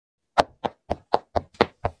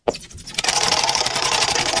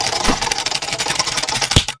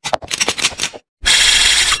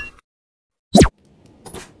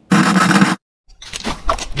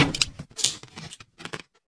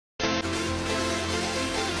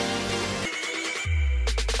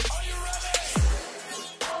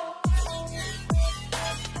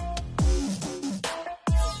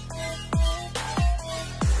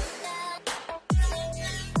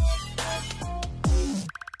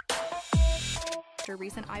feature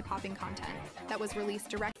recent eye-popping content that was released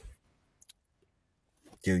directly.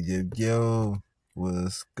 Yo,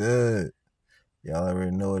 what's good? Y'all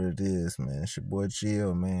already know what it is, man. It's your boy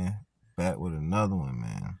Gio, man. Back with another one,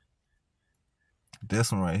 man.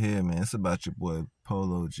 This one right here, man, it's about your boy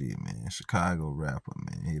PoloG, man. Chicago rapper,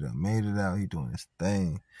 man. He done made it out. He doing his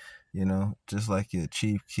thing. You know, just like your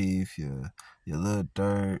Chief Keef, your Lil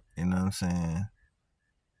Durk, you know what I'm saying?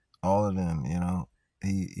 All of them, you know.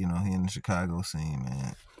 He in the Chicago scene,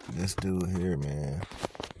 man. This dude here, man.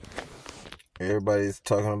 Everybody's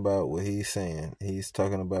talking about what he's saying. He's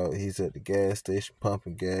talking about he's at the gas station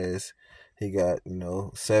pumping gas. He got,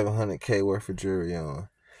 $700K worth of jewelry on.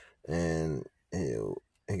 And he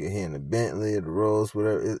in the Bentley, the Rolls,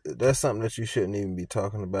 whatever. That's something that you shouldn't even be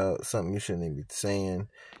talking about. Something you shouldn't even be saying.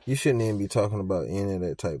 You shouldn't even be talking about any of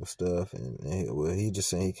that type of stuff. And he just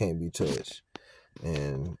saying he can't be touched.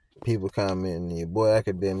 And people commenting, your boy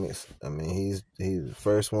Academics. I mean, he's the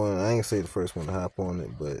first one. I ain't gonna say the first one to hop on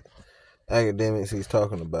it, but Academics, he's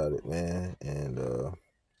talking about it, man. And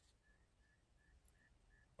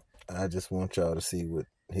I just want y'all to see what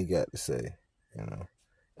he got to say.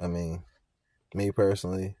 I mean, me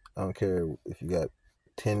personally, I don't care if you got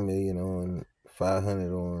 10 million on,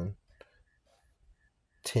 500 on,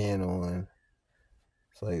 10 on.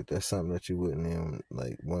 It's like, that's something that you wouldn't even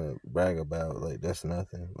want to brag about. Like, that's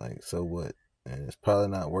nothing. Like, so what? And it's probably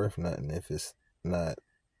not worth nothing if it's not.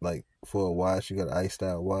 Like, for a watch, you got an iced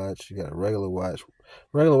out watch, you got a regular watch.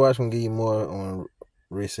 Regular watch can give you more on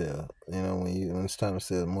resale, when it's time to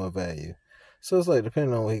sell, more value. So it's like,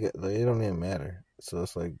 depending on what he got, like, it don't even matter. So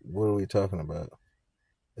it's like, what are we talking about?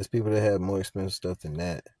 There's people that have more expensive stuff than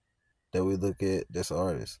that we look at, that's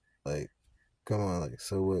artists. Like, come on, like,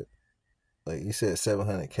 so what? Like, you said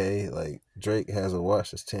 700K, like, Drake has a watch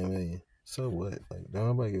that's 10 million. So what? Like, don't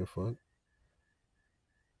nobody give a fuck.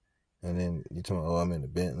 And then you talking about, I'm in the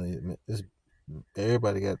Bentley.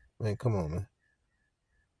 Everybody got, man, come on, man.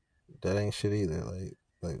 That ain't shit either.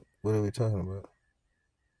 Like, what are we talking about?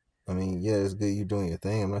 I mean, yeah, it's good you doing your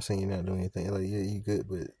thing. I'm not saying you're not doing your thing. Like, yeah, you good,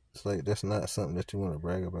 but it's like, that's not something that you want to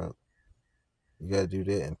brag about. You got to do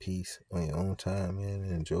that in peace on your own time, man,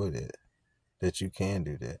 and enjoy that. That you can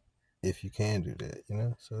do that. If you can do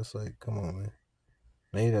that, So it's like, come on, man.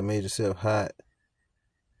 Now you done made yourself hot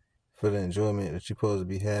for the enjoyment that you're supposed to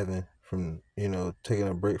be having from, taking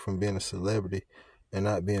a break from being a celebrity and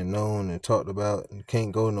not being known and talked about and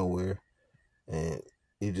can't go nowhere. And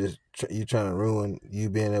you trying to ruin you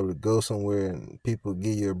being able to go somewhere and people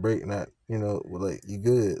give you a break, not, like, you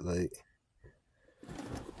good. Like,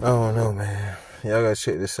 I don't know, man. Y'all gotta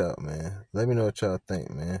check this out, man. Let me know what y'all think,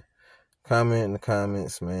 man. Comment in the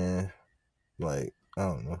comments, man. Like, I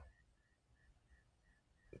don't know.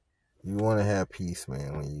 You want to have peace,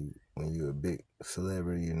 man, when you're a big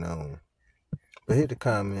celebrity, you're known. But hit the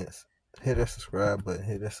comments. Hit that subscribe button.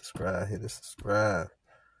 Hit that subscribe.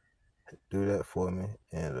 Do that for me.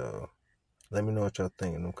 And let me know what y'all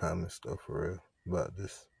think in them comments, though, for real, about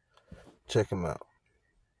this. Check him out.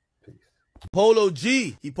 Peace.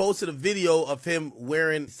 PoloG, he posted a video of him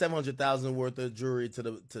wearing $700,000 worth of jewelry to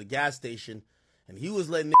the gas station, and he was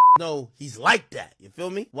letting know he's like that. You feel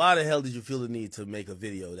me? Why the hell did you feel the need to make a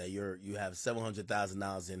video that you have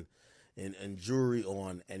 $700,000 in jewelry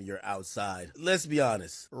on and you're outside? Let's be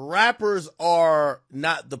honest. Rappers are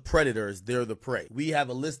not the predators, they're the prey. We have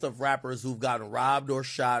a list of rappers who've gotten robbed or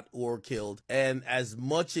shot or killed, and as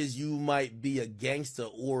much as you might be a gangster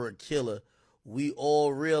or a killer, we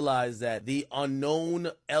all realize that the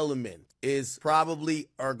unknown element is probably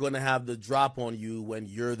are going to have the drop on you when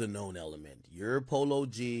you're the known element. You're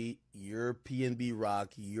PoloG, you're PNB Rock,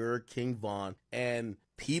 you're King Von, and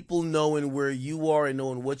people knowing where you are and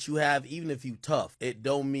knowing what you have, even if you tough, it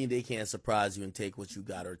don't mean they can't surprise you and take what you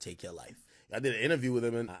got or take your life. I did an interview with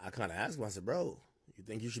him, and I kind of asked him, I said, bro, you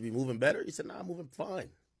think you should be moving better? He said, nah, I'm moving fine.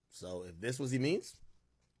 So if this what he means,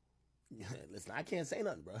 listen, I can't say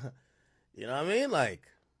nothing, bro. You know what I mean? Like,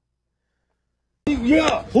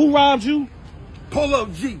 yeah. Who robbed you?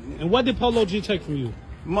 PoloG. And what did PoloG take from you?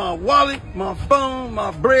 My wallet, my phone,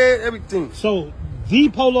 my bread, everything. So, the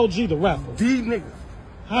PoloG, the rapper. The nigga.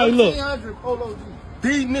 How he look? PoloG.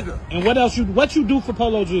 The nigga. And what you do for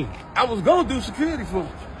PoloG? I was gonna do security for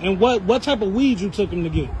him. And what type of weed you took him to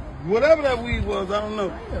get? Whatever that weed was, I don't know.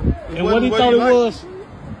 And what he thought it was?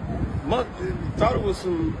 He thought it was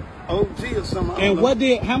some OG or something.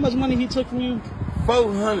 And how much money he took from you?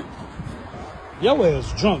 400. Your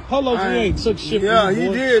ass drunk. PoloG ain't took shit from you, boy. Yeah,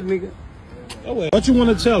 he did, nigga. Your ass. What you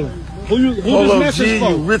want to tell him? Who this message for?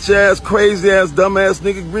 You rich ass, crazy ass, dumb ass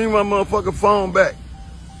nigga, bring my motherfucking phone back.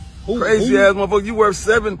 Crazy ass motherfucker. You worth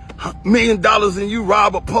 $7 million and you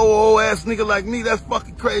rob a poor old ass nigga like me. That's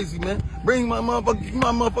fucking crazy, man. Bring my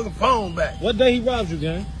motherfucking phone back. What day he robbed you,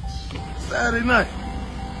 gang? Saturday night.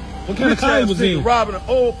 What kind of car was he? Robbing an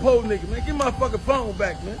old poor nigga, man. Get my fucking phone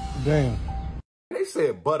back, man. Damn. They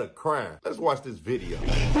said Budda crime. Let's watch this video.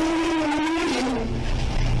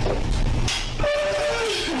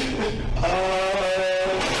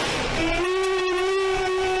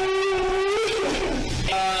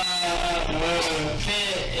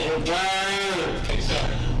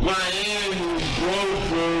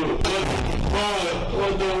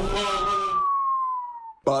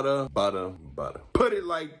 Budda. Put it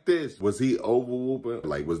like this. Was he over whooping?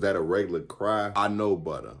 Like, was that a regular cry? I know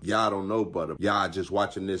Budda. Y'all don't know Budda. Y'all just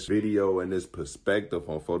watching this video and this perspective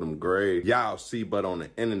on For Them Grave. Y'all see Budda on the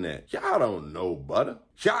internet. Y'all don't know Budda.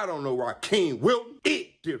 Y'all don't know Raheem Wilton.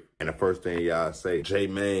 It different. And the first thing y'all say,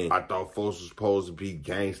 J-Man, I thought folks was supposed to be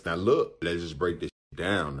gangsta. Now look, let's just break this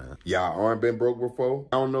down now. Y'all arm been broke before?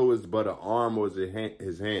 I don't know, it's but an arm or is it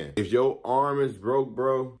his hand. If your arm is broke,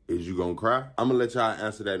 bro, is you gonna cry? I'm gonna let y'all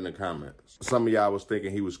answer that in the comments. Some of y'all was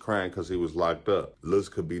thinking he was crying because he was locked up. Looks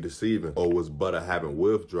could be deceiving. Or was Budda having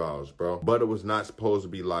withdrawals, bro? Budda was not supposed to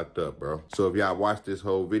be locked up, bro. So if y'all watch this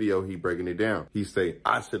whole video, he breaking it down. He say,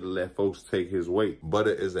 I should have let folks take his weight.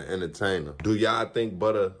 Budda is an entertainer. Do y'all think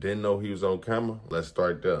Budda didn't know he was on camera? Let's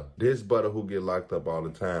start there. This Budda who get locked up all the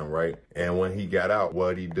time, right? And when he got out,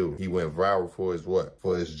 what'd he do? He went viral for his what?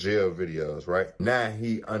 For his jail videos, right? Now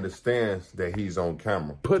he understands that he's on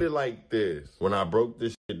camera. Put it like this. When I broke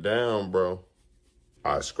this shit down, bro,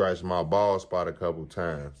 I scratched my bald spot a couple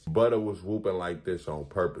times. Budda was whooping like this on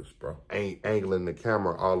purpose, bro. Ain't angling the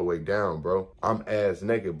camera all the way down, bro. I'm ass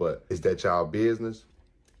naked, but is that y'all business?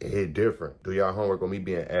 It hit different. Do y'all homework on me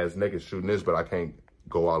being ass naked shooting this, but I can't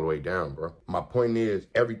go all the way down, bro. My point is,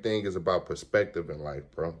 everything is about perspective in life,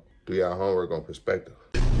 bro. Do y'all homework on perspective.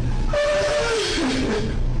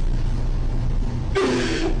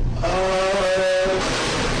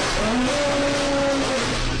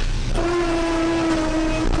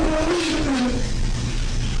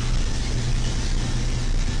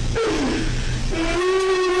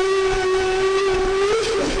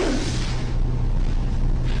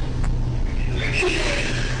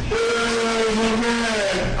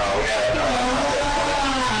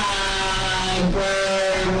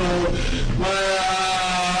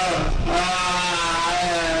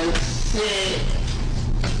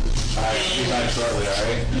 Shortly,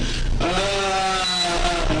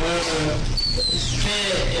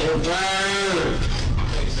 all right?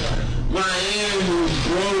 My ears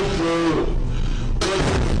is broke.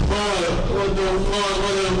 What the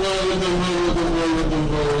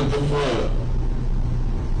fuck?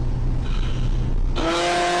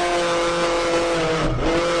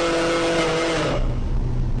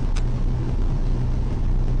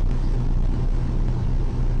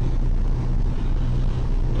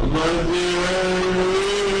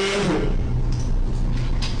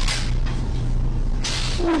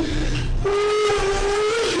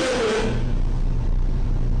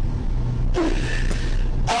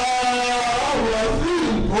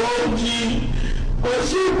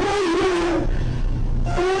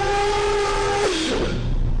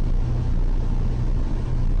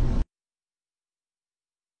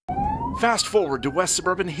 Fast forward to West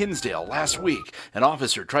Suburban Hinsdale last week. An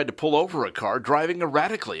officer tried to pull over a car driving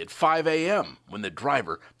erratically at 5 a.m. when the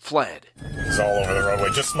driver fled. He's all over the roadway.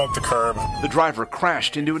 Just smoked the curb. The driver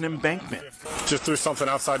crashed into an embankment. Just threw something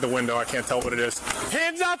outside the window. I can't tell what it is.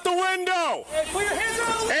 Hands out the window! Hey, put your hands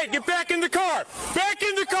out! Hey, get back in the car! Back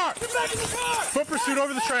in the car! Get back in the car! Foot pursuit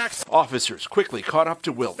over the tracks. Officers quickly caught up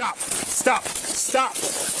to Wilton. Stop! Stop! Stop!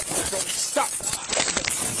 Stop!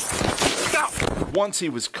 Stop! Once he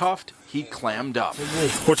was cuffed, he clammed up.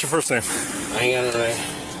 What's your first name? I ain't got it right.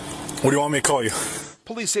 What do you want me to call you?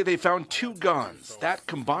 Police say they found 2 guns. That,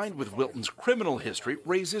 combined with Wilton's criminal history,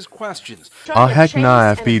 raises questions. Oh heck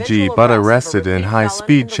nah, FBG, but arrested in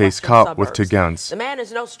high-speed chase caught with 2 guns. The man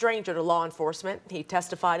is no stranger to law enforcement. He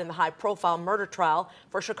testified in the high-profile murder trial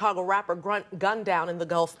for Chicago rapper gunned down in the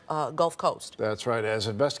Gulf Coast. That's right. As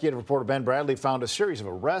investigative reporter Ben Bradley found, a series of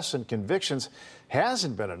arrests and convictions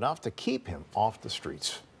hasn't been enough to keep him off the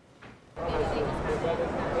streets.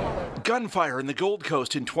 Gunfire in the Gold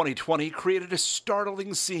Coast in 2020 created a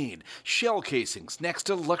startling scene. Shell casings next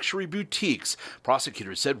to luxury boutiques.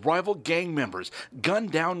 Prosecutors said rival gang members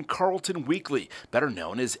gunned down Carlton Weekly, better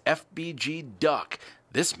known as FBG Duck.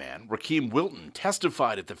 This man, Raheem Wilton,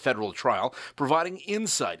 testified at the federal trial, providing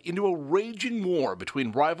insight into a raging war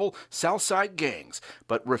between rival Southside gangs,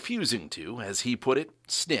 but refusing to, as he put it,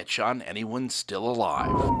 snitch on anyone still alive.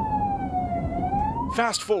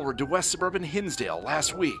 Fast forward to West Suburban Hinsdale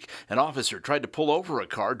last week. An officer tried to pull over a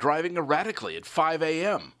car driving erratically at 5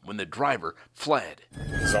 a.m. when the driver fled.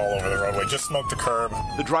 He's all over the roadway. Just smoked the curb.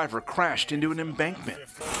 The driver crashed into an embankment.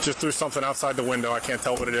 Just threw something outside the window. I can't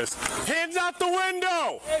tell what it is. Hands out the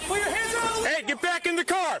window! Hey, put your hands out! Hey, get back in the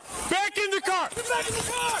car! Back in the car! Get back in the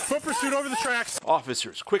car! Foot pursuit over the tracks.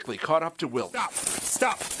 Officers quickly caught up to Wilton.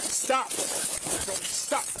 Stop! Stop!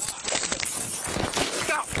 Stop! Stop!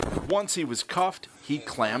 Once he was cuffed, he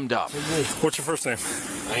clammed up. What's your first name?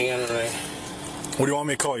 I ain't got no name. What do you want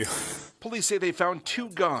me to call you? Police say they found 2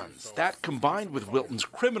 guns. That, combined with Wilton's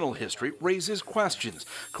criminal history, raises questions.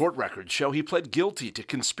 Court records show he pled guilty to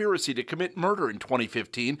conspiracy to commit murder in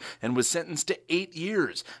 2015 and was sentenced to 8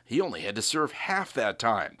 years. He only had to serve half that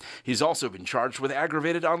time. He's also been charged with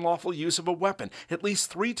aggravated unlawful use of a weapon at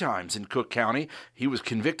least 3 times in Cook County. He was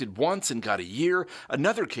convicted once and got a year.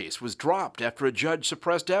 Another case was dropped after a judge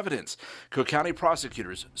suppressed evidence. Cook County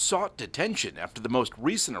prosecutors sought detention after the most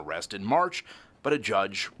recent arrest in March, but a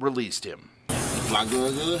judge released him. My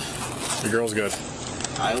girl good? Your girl's good.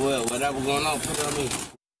 I will. Whatever going on, put it on me.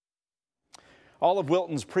 All of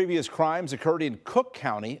Wilton's previous crimes occurred in Cook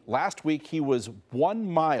County. Last week, he was 1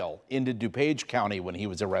 mile into DuPage County when he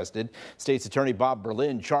was arrested. State's Attorney Bob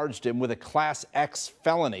Berlin charged him with a Class X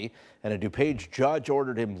felony, and a DuPage judge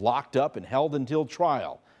ordered him locked up and held until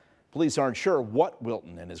trial. Police aren't sure what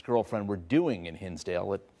Wilton and his girlfriend were doing in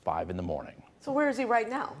Hinsdale at 5 in the morning. So where is he right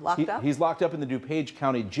now? Locked up? He's locked up in the DuPage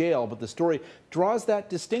County Jail, but the story draws that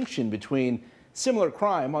distinction between similar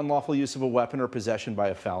crime, unlawful use of a weapon or possession by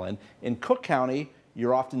a felon. In Cook County,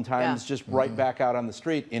 you're oftentimes just right back out on the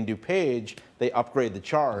street. In DuPage, they upgrade the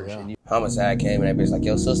charge. And Homicide came and that bitch like,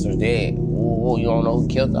 your sister's dead. Ooh, you don't know who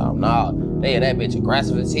killed her? Nah, they that bitch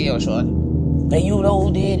aggressive as hell, shorty. Hey, you know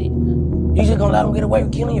who did it. You just gonna let him get away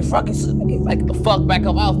with killing your fucking sister? Like the fuck back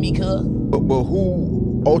up off me, cuz. But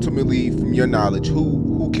who, ultimately, from your knowledge,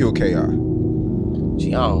 who killed KI?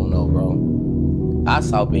 Gee, I don't know, bro. I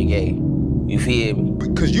saw Big A. You feel me?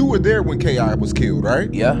 Because you were there when KI was killed, right?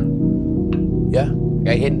 Yeah. Yeah.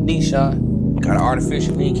 Got hit in the knee shot. Got an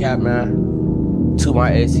artificial kneecap, man. To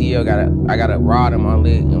my ACL, I got a rod in my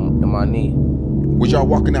leg, in my knee. Was y'all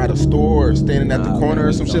walking out of the store or standing at the corner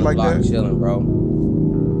or some shit like that? Chilling, bro.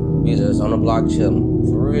 We just on the block chilling.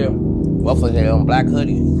 For real. Motherfucker had on black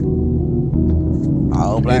hoodie.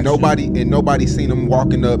 All black. And nobody seen him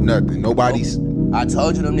walking up, nothing. Nobody's. I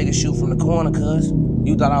told you them niggas shoot from the corner, cuz.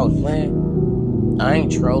 You thought I was playing? I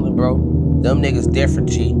ain't trolling, bro. Them niggas different,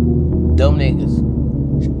 G. Them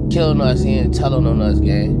niggas killing us and telling on us,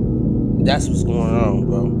 gang. That's what's going on,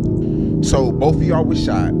 bro. So both of y'all was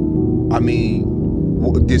shot. I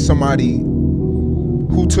mean, did somebody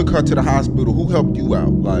who took her to the hospital? Who helped you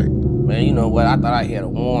out? Like, man, you know what? I thought I had a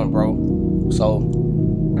warrant, bro.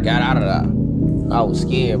 So I got out of there. I was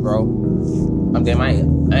scared, bro. I'm damn, I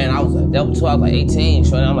was a devil too. I was like 18.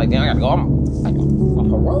 So I'm like, damn, I gotta go. I'm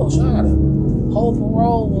parole. So I got a whole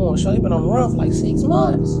parole warrant. So they been on the run for like 6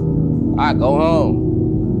 months. I go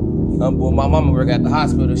home. My mama work at the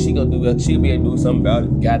hospital. She'll be able to do something about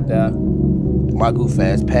it. Got there. My goof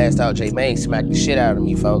ass passed out. J Main smacked the shit out of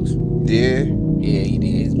me, folks. Yeah? Yeah, he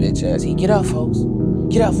did. His bitch ass. He get up, folks.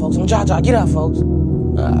 Get up, folks. On Jaja, get up, folks.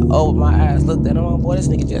 Over my eyes, looked at him. Oh, boy, this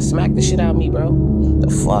nigga just smacked the shit out of me, bro. The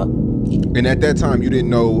fuck? And at that time, you didn't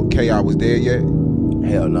know KI was dead yet?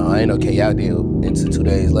 Hell no, I ain't know KI dead until 2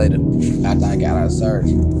 days later. After I got out of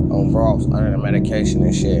surgery on Bronx, under the medication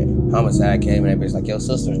and shit. Homicide came and that bitch like, your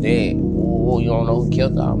sister's dead. Ooh, you don't know who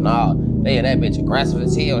killed her? Nah, they had that bitch aggressive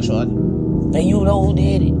as hell, shorty. And you know who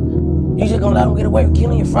did it. You just gonna let him get away with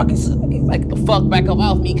killing your fucking sister? Like the fuck back up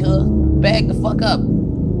off me, cuz. Bag the fuck up.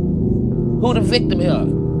 Who the victim here?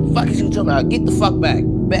 Fuck is you talking about? Get the fuck back.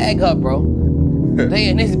 Bag up, bro. They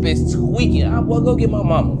and this bitch tweaking. I'm gonna go get my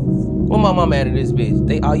mama. Where my mama at in this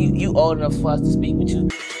bitch? You old enough for us to speak with you?